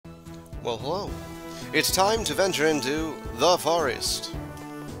Well, hello. It's time to venture into the forest.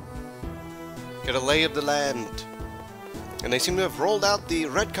 Get a lay of the land. And they seem to have rolled out the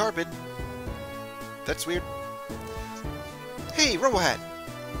red carpet. That's weird. Hey, Robo Hat!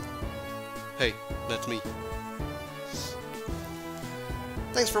 Hey, that's me.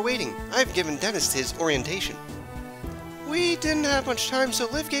 Thanks for waiting. I've given Dennis his orientation. We didn't have much time, so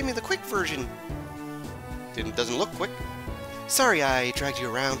Liv gave me the quick version. Doesn't look quick. Sorry I dragged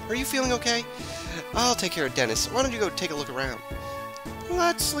you around. Are you feeling okay? I'll take care of Dennis. Why don't you go take a look around?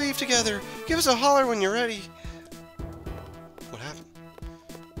 Let's leave together. Give us a holler when you're ready. What happened?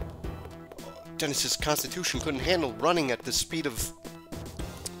 Dennis's constitution couldn't handle running at the speed of...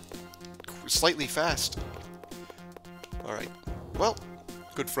 slightly fast. Alright. Well,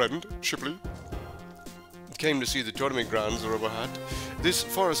 good friend, Shipley. Came to see the tournament grounds, Robo Hat. This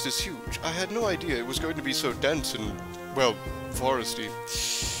forest is huge. I had no idea it was going to be so dense and, well, foresty.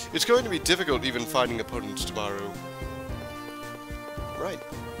 It's going to be difficult even finding opponents tomorrow. Right.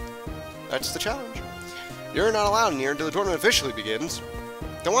 That's the challenge. You're not allowed in here until the tournament officially begins.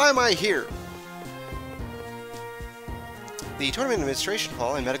 Then why am I here? The tournament administration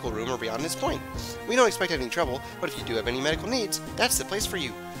hall and medical room are beyond this point. We don't expect any trouble, but if you do have any medical needs, that's the place for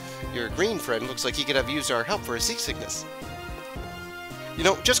you. Your green friend looks like he could have used our help for his seasickness. You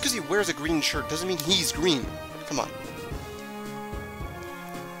know, just because he wears a green shirt doesn't mean he's green. Come on.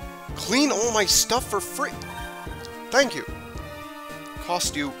 Clean all my stuff for free. Thank you.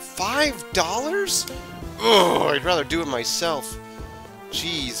 Cost you $5? Ugh, I'd rather do it myself.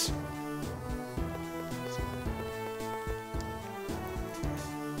 Jeez.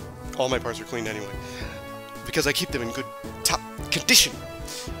 All my parts are cleaned anyway, because I keep them in good top condition.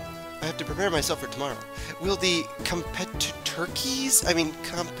 I have to prepare myself for tomorrow. Will the competiturkeys? I mean,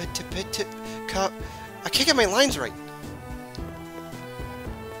 I can't get my lines right.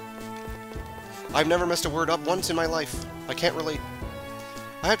 I've never messed a word up once in my life. I can't relate.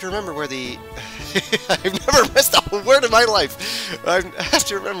 I have to remember where the... I've never messed up a word in my life. I have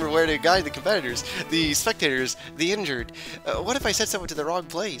to remember where to guide the competitors, the spectators, the injured. What if I said something to the wrong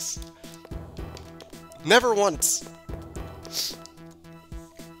place? Never once.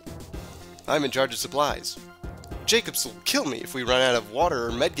 I'm in charge of supplies. Jacobs will kill me if we run out of water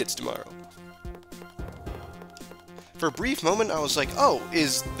or medkits tomorrow. For a brief moment, I was like, oh,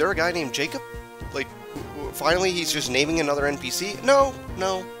 is there a guy named Jacob? Like, finally he's just naming another NPC? No,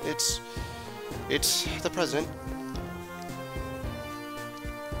 it's the president.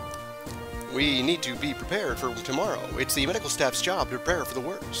 We need to be prepared for tomorrow. It's the medical staff's job to prepare for the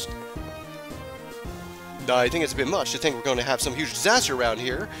worst. I think it's a bit much to think we're going to have some huge disaster around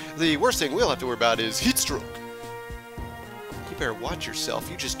here. The worst thing we'll have to worry about is heat stroke. You better watch yourself.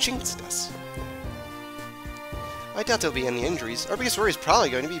 You just jinxed us. I doubt there'll be any injuries. Our biggest worry is probably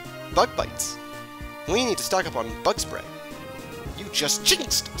going to be bug bites. We need to stock up on bug spray. You just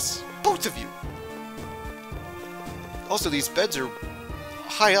jinxed us. Both of you. Also, these beds are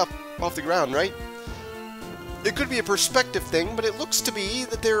high up off the ground, right? It could be a perspective thing, but it looks to be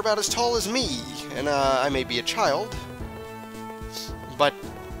that they're about as tall as me. And I may be a child, but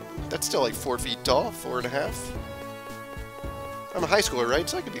that's still like 4 feet tall, 4.5. I'm a high schooler, right?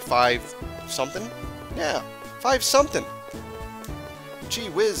 So I could be 5 something. Yeah, 5 something. Gee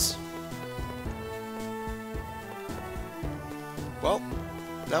whiz. Well,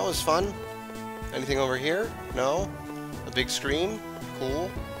 that was fun. Anything over here? No? A big screen? Cool.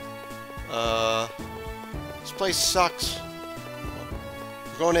 This place sucks.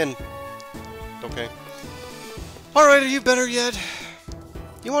 I'm going in. Okay. Alright, are you better yet?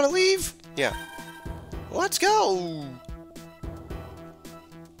 You want to leave? Yeah. Let's go!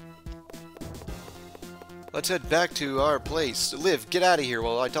 Let's head back to our place. Liv, get out of here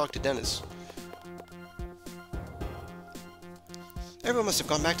while I talk to Dennis. Everyone must have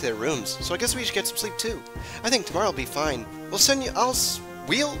gone back to their rooms, so I guess we should get some sleep too. I think tomorrow will be fine. We'll send you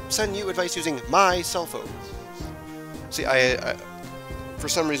advice using my cell phone. See, I for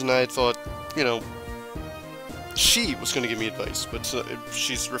some reason I had thought, you know, she was going to give me advice, but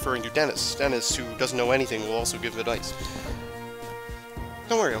she's referring to Dennis. Dennis, who doesn't know anything, will also give advice.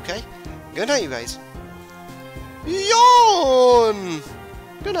 Don't worry, okay? Good night, you guys. Yawn!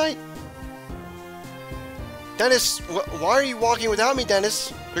 Good night. Dennis, why are you walking without me,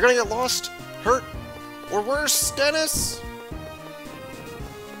 Dennis? You're gonna get lost, hurt, or worse, Dennis!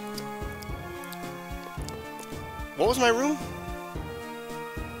 What was my room?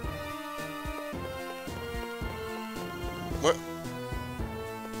 What?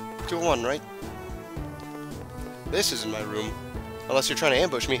 201, right? This isn't my room. Unless you're trying to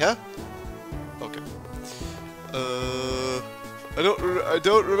ambush me, huh? Okay. I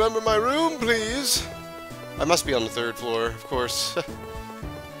don't remember my room, please. I must be on the 3rd floor, of course.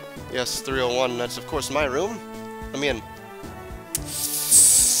 Yes, 301, that's of course my room. Let me in.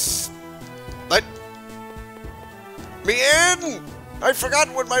 Let me in! I forgot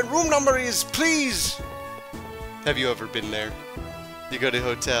what my room number is, please! Have you ever been there? You go to a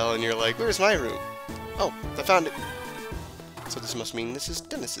hotel and you're like, where's my room? Oh, I found it. So this must mean this is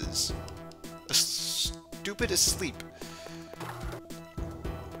Dennis's. Stupid asleep.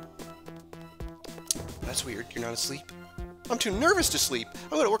 That's weird, you're not asleep. I'm too nervous to sleep.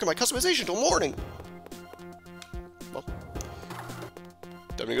 I'm gonna work on my customization till morning. Well,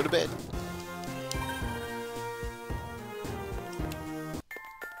 time to go to bed.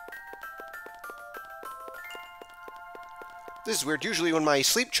 This is weird. Usually when my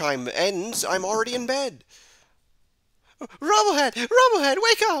sleep chime ends, I'm already in bed. Robohead! Robohead,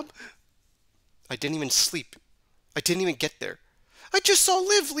 wake up! I didn't even sleep. I didn't even get there. I just saw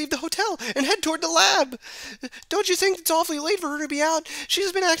Liv leave the hotel and head toward the lab. Don't you think it's awfully late for her to be out?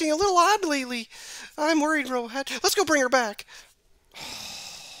 She's been acting a little odd lately. I'm worried, Robohead. Let's go bring her back.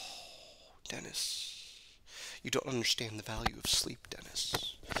 Dennis. You don't understand the value of sleep,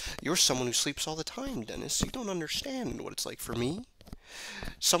 Dennis. You're someone who sleeps all the time, Dennis. You don't understand what it's like for me.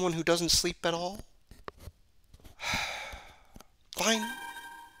 Someone who doesn't sleep at all. Fine.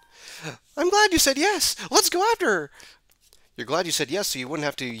 I'm glad you said yes. Let's go after her. You're glad you said yes so you wouldn't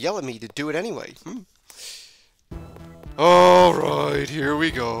have to yell at me to do it anyway. Alright, here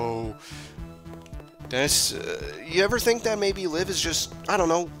we go. Dennis, you ever think that maybe Liv is just, I don't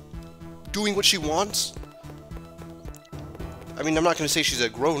know, doing what she wants? I mean, I'm not going to say she's a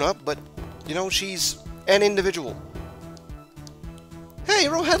grown-up, but, you know, she's an individual. Hey,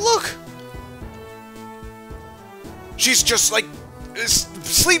 Robohead, look! She's just, like,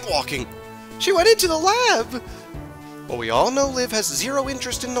 sleepwalking. She went into the lab. Well, we all know Liv has zero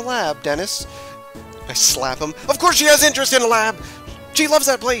interest in the lab, Dennis. I slap him. Of course she has interest in the lab! She loves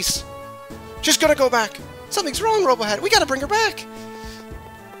that place! She's gonna go back! Something's wrong, Robohead! We gotta bring her back!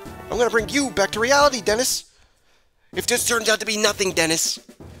 I'm gonna bring you back to reality, Dennis! If this turns out to be nothing, Dennis!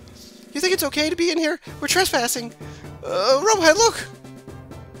 You think it's okay to be in here? We're trespassing! Robohead, look!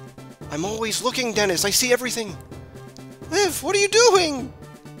 I'm always looking, Dennis. I see everything. Liv, what are you doing?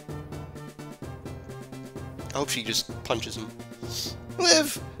 I hope she just punches him.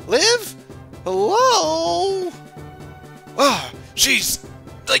 Liv! Liv? Hello? Ah, she's,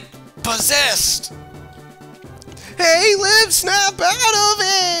 like, possessed! Hey, Liv, snap out of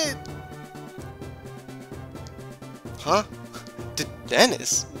it! Huh?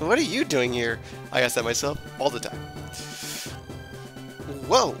 Dennis? What are you doing here? I ask that myself all the time.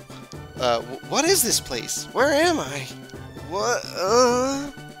 Whoa! What is this place? Where am I? What,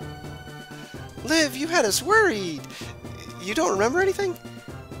 Liv, you had us worried. You don't remember anything?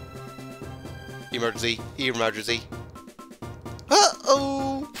 Emergency. Emergency.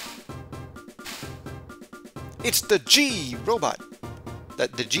 Uh-oh! It's the G robot.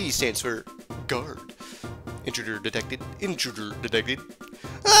 The G stands for guard. Intruder detected. Intruder detected.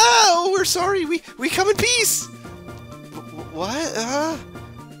 Oh, we're sorry. We come in peace. What?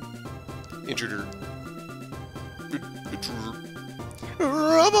 Intruder. Intruder.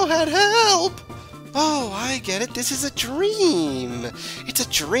 Robohead, help! Oh, I get it. This is a dream. It's a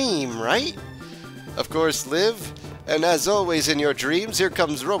dream, right? Of course, Liv. And as always in your dreams, here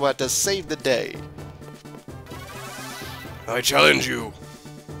comes Robot to save the day. I challenge you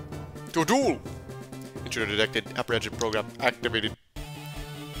to a duel. Intruder detected. Apprehension program activated.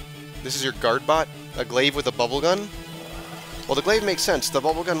 This is your guard bot? A glaive with a bubble gun? Well, the glaive makes sense. The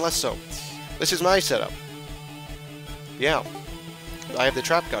bubble gun less so. This is my setup. Yeah. I have the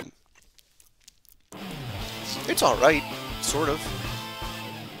trap gun. It's alright. Sort of.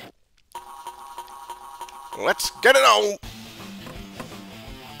 Let's get it on!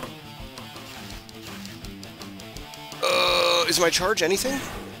 Is my charge anything?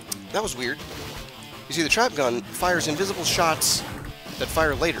 That was weird. You see, the trap gun fires invisible shots that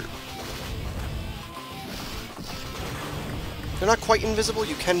fire later. They're not quite invisible.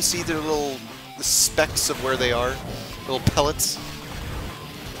 You can see their little specks of where they are. Little pellets.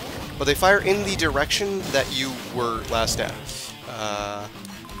 But they fire in the direction that you were last at.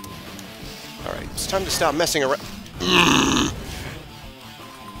 Alright, it's time to stop messing around.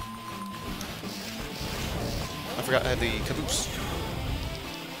 I forgot I had the caboose.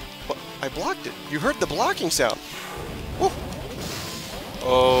 What? I blocked it. You heard the blocking sound. Woo.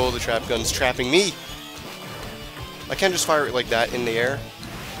 Oh, the trap gun's trapping me. I can't just fire it like that in the air.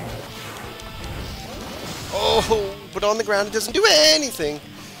 Oh, but on the ground it doesn't do anything.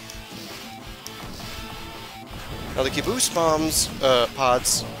 Now the caboose bombs,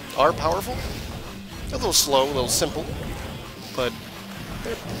 pods are powerful. A little slow, a little simple, but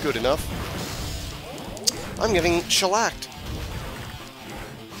they're good enough. I'm getting shellacked.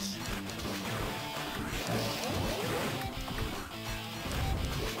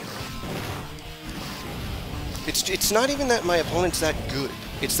 It's not even that my opponent's that good.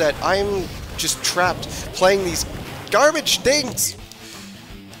 It's that I'm just trapped playing these garbage things.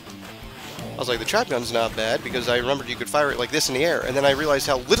 I was like, the trap gun's not bad, because I remembered you could fire it like this in the air, and then I realized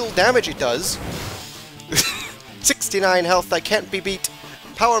how little damage it does. 69 health, I can't be beat.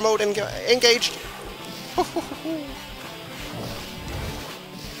 Power mode engaged.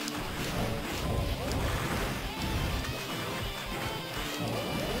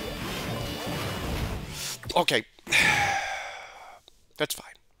 Okay. That's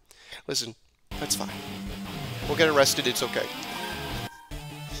fine. Listen, that's fine. We'll get arrested, it's okay.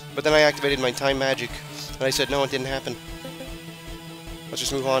 But then I activated my time magic, and I said, no, it didn't happen. Let's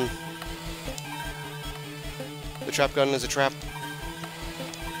just move on. The trap gun is a trap.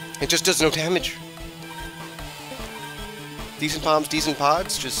 It just does no damage. Decent bombs, decent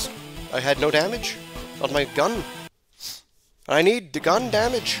pods, just... I had no damage on my gun. I need the gun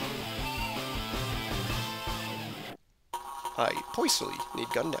damage. I poisely need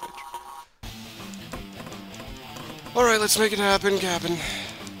gun damage. Alright, let's make it happen, Captain.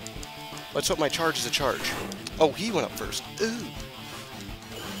 Let's hope my charge is a charge. Oh, he went up first. Ooh.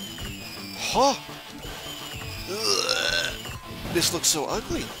 Huh. Ugh. This looks so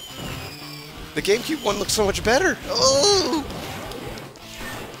ugly. The GameCube one looks so much better. Oh.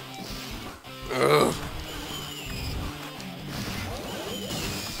 Ugh.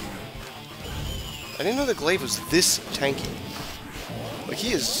 I didn't know the glaive was this tanky. Like,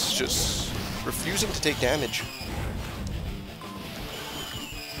 he is just refusing to take damage.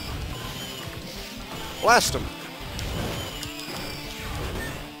 Blast him.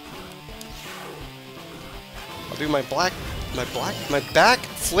 I'll do my back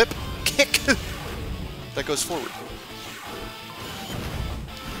flip kick that goes forward.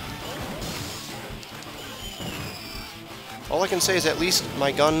 All I can say is at least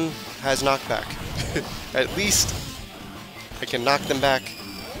my gun has knockback. At least I can knock them back.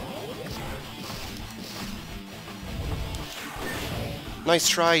 Nice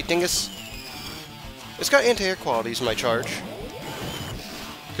try, dingus. It's got anti-air qualities in my charge.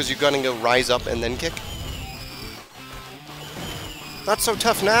 Because you're gonna go rise up and then kick. Not so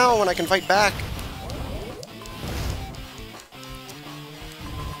tough now when I can fight back.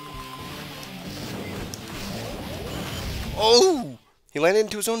 Oh! He landed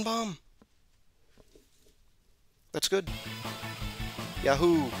into his own bomb. That's good.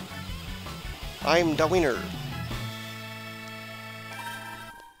 Yahoo! I'm the winner.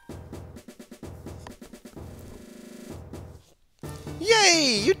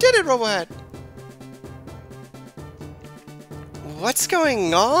 Yay! You did it, Robo. What's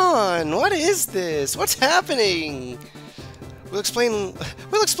going on? What is this? What's happening? We'll explain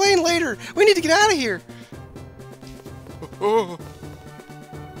later. We need to get out of here.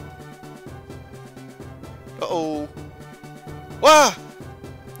 Uh-oh. Wah!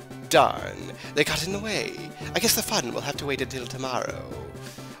 Darn. They got in the way. I guess the fun will have to wait until tomorrow.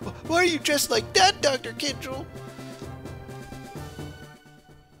 Why are you dressed like that, Dr. Kindrel?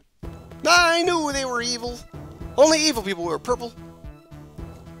 I knew they were evil. Only evil people wear purple.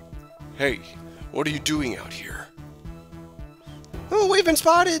 Hey, what are you doing out here? Oh, we've been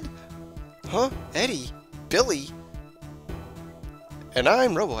spotted. Huh? Eddie? Billy? And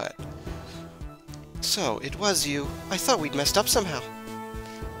I'm Robo. So, it was you. I thought we'd messed up somehow.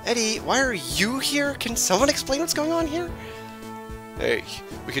 Eddie, why are you here? Can someone explain what's going on here? Hey,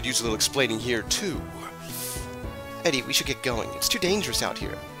 we could use a little explaining here, too. Eddie, we should get going. It's too dangerous out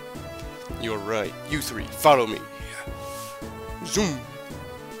here. You're right. You three, follow me. Zoom.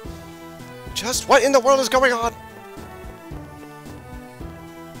 Just what in the world is going on?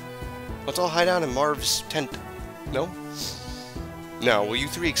 Let's all hide out in Marv's tent. No? Now, will you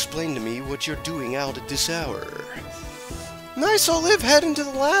three explain to me what you're doing out at this hour? I saw Liv head into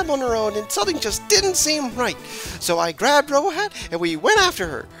the lab on her own, and something just didn't seem right. So I grabbed Robohat, and we went after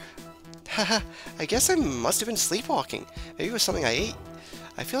her. Haha, I guess I must have been sleepwalking. Maybe it was something I ate.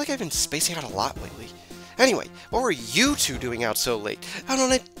 I feel like I've been spacing out a lot lately. Anyway, what were you two doing out so late? Out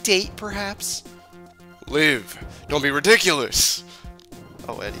on a date, perhaps? Liv, don't be ridiculous!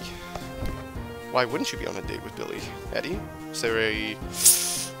 Oh, Eddie. Why wouldn't you be on a date with Billy? Eddie? Is there a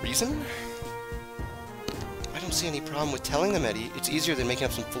reason? I don't see any problem with telling them, Eddie. It's easier than making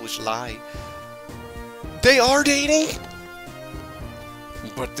up some foolish lie. They are dating?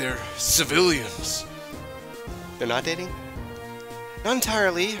 But they're civilians. They're not dating? Not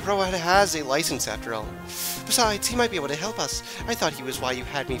entirely. Robo has a license after all. Besides, he might be able to help us. I thought he was why you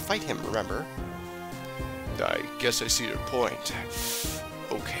had me fight him, remember? I guess I see your point.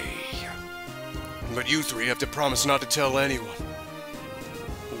 Okay. But you three have to promise not to tell anyone.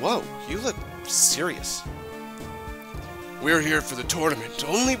 Whoa, you look serious. We're here for the tournament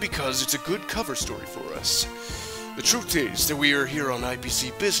only because it's a good cover story for us. The truth is that we are here on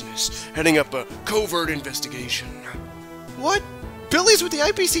IPC business, heading up a covert investigation. What? Billy's with the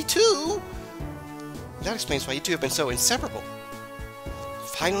IPC too? That explains why you two have been so inseparable.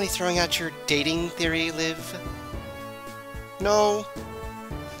 Finally throwing out your dating theory, Liv? No.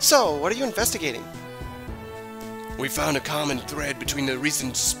 So, what are you investigating? We found a common thread between the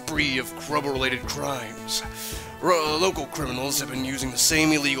recent spree of Robo-related crimes. Local criminals have been using the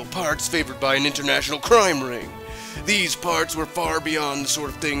same illegal parts favored by an international crime ring. These parts were far beyond the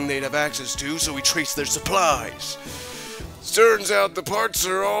sort of thing they'd have access to, so we traced their supplies. Turns out the parts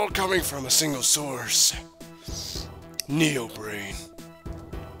are all coming from a single source. Neobrain.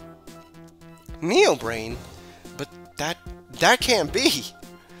 Neobrain? But that can't be.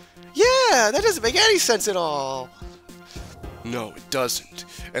 Yeah, that doesn't make any sense at all. No, it doesn't.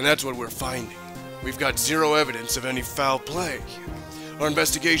 And that's what we're finding. We've got zero evidence of any foul play. Our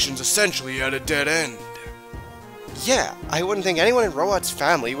investigation's essentially at a dead end. Yeah, I wouldn't think anyone in Robot's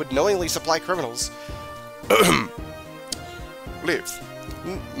family would knowingly supply criminals. Liv,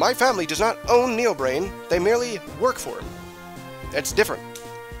 my family does not own Neobrain, they merely work for him. It's different.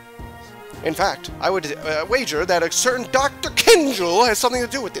 In fact, I would wager that a certain Dr. Kinjal has something to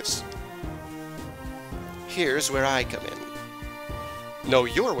do with this. Here's where I come in. No,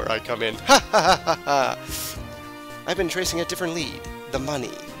 you're where I come in. Ha ha ha ha! I've been tracing a different lead. The money.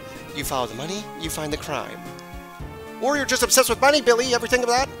 You follow the money, you find the crime. Or you're just obsessed with money, Billy, ever think of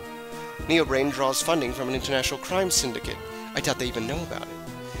that? Neobrain draws funding from an international crime syndicate. I doubt they even know about it.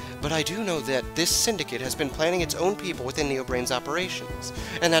 But I do know that this syndicate has been planning its own people within Neobrain's operations.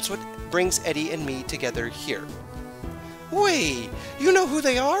 And that's what brings Eddie and me together here. Wait, you know who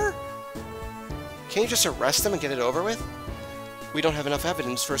they are? Can't you just arrest them and get it over with? We don't have enough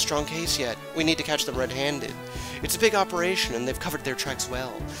evidence for a strong case yet. We need to catch them red-handed. It's a big operation and they've covered their tracks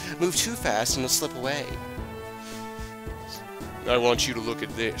well. Move too fast and they'll slip away. I want you to look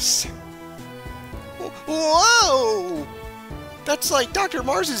at this. Whoa! That's like Dr.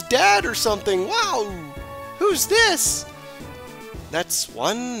 Mars's dad or something. Wow! Who's this? That's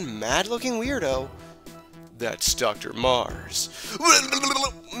one mad-looking weirdo. That's Dr. Mars.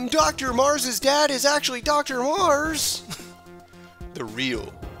 Dr. Mars's dad is actually Dr. Mars. The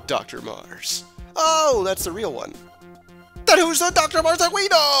real Dr. Mars. Oh, that's the real one. Then who's the Dr. Mars that we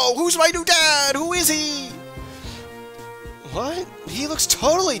know? Who's my new dad? Who is he? What? He looks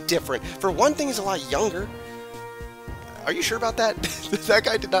totally different. For one thing, he's a lot younger. Are you sure about that? That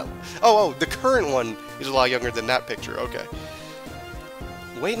guy did not... Oh, the current one is a lot younger than that picture. Okay.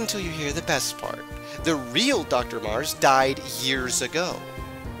 Wait until you hear the best part. The real Dr. Mars died years ago.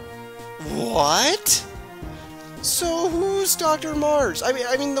 What? So who's Dr. Mars?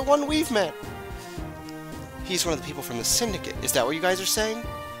 I mean the one we've met. He's one of the people from the syndicate. Is that what you guys are saying?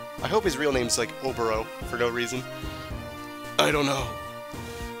 I hope his real name's like Obero for no reason. I don't know.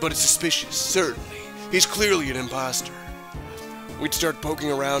 But it's suspicious, certainly. He's clearly an imposter. We'd start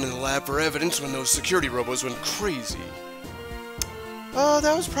poking around in the lab for evidence when those security robos went crazy. Oh,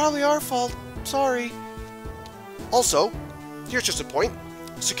 that was probably our fault. Sorry. Also, here's just a point.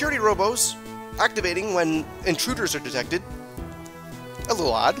 Security robos activating when intruders are detected. A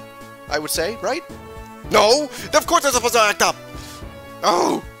little odd, I would say, right? No! Of course they're supposed to act up!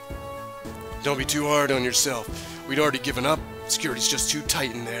 Oh! Don't be too hard on yourself. We'd already given up. Security's just too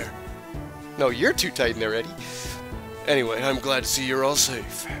tight in there. No, you're too tight in there, Eddie. Anyway, I'm glad to see you're all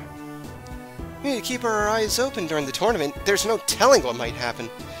safe. We need to keep our eyes open during the tournament. There's no telling what might happen.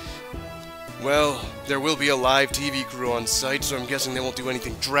 Well, there will be a live TV crew on site, so I'm guessing they won't do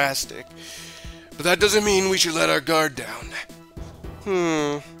anything drastic. But that doesn't mean we should let our guard down.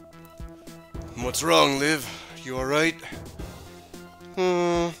 What's wrong, Liv? You alright?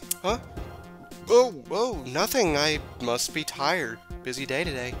 Huh? Oh, nothing. I must be tired. Busy day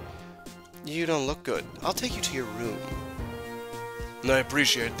today. You don't look good. I'll take you to your room. I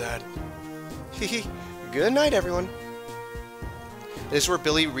appreciate that. Good night, everyone. This is where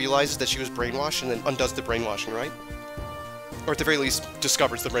Billy realizes that she was brainwashed and then undoes the brainwashing, right? Or at the very least,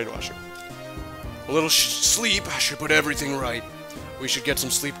 discovers the brainwashing. A little sleep should put everything right. We should get some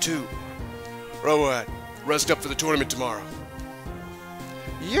sleep too. Robo, rest up for the tournament tomorrow.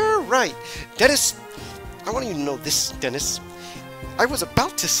 You're right. Dennis, I want you to know this, Dennis. I was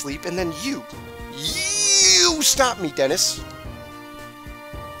about to sleep and then you You stop me, Dennis.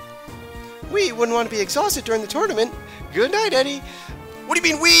 We wouldn't want to be exhausted during the tournament. Good night, Eddie. What do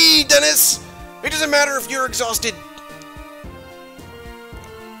you mean we, Dennis? It doesn't matter if you're exhausted.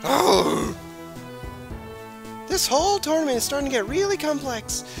 Oh. This whole tournament is starting to get really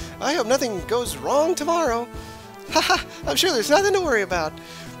complex. I hope nothing goes wrong tomorrow. Haha, I'm sure there's nothing to worry about.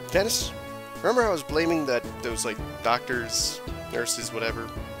 Dennis, remember how I was blaming those like doctors, nurses, whatever,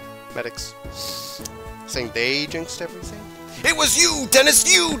 medics, saying they jinxed everything? It was you,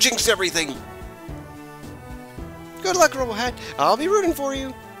 Dennis! You jinxed everything! Good luck, Robo Hat. I'll be rooting for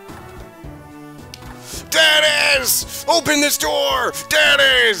you. Dennis! Open this door!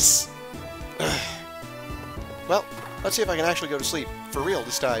 Dennis! Well, let's see if I can actually go to sleep. For real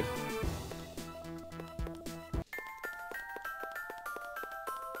this time.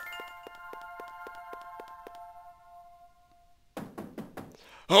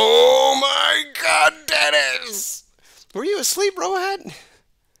 Oh my god, Dennis! Were you asleep, Robo Hat?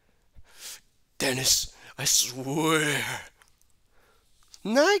 Dennis, I swear.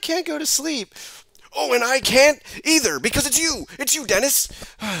 No, I can't go to sleep. Oh, and I can't either, because it's you! It's you, Dennis!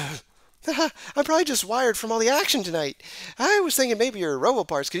 I'm probably just wired from all the action tonight. I was thinking maybe your robo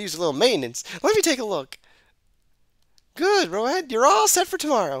parts could use a little maintenance. Let me take a look. Good, Robo Hat. You're all set for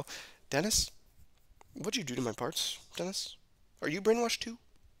tomorrow. Dennis? What'd you do to my parts, Dennis? Are you brainwashed too?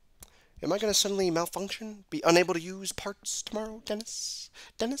 Am I going to suddenly malfunction? Be unable to use parts tomorrow, Dennis?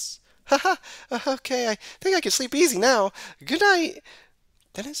 Dennis? Haha, okay, I think I can sleep easy now. Good night.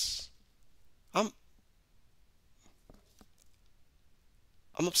 Dennis? I'm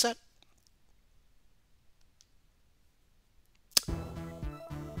upset.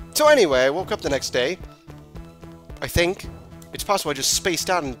 So anyway, I woke up the next day. I think. It's possible I just spaced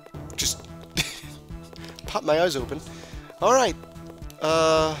out and just popped my eyes open. Alright.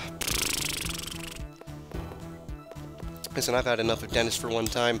 Listen, I've had enough of Dennis for one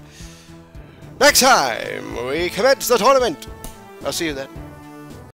time. Next time, we commence the tournament. I'll see you then.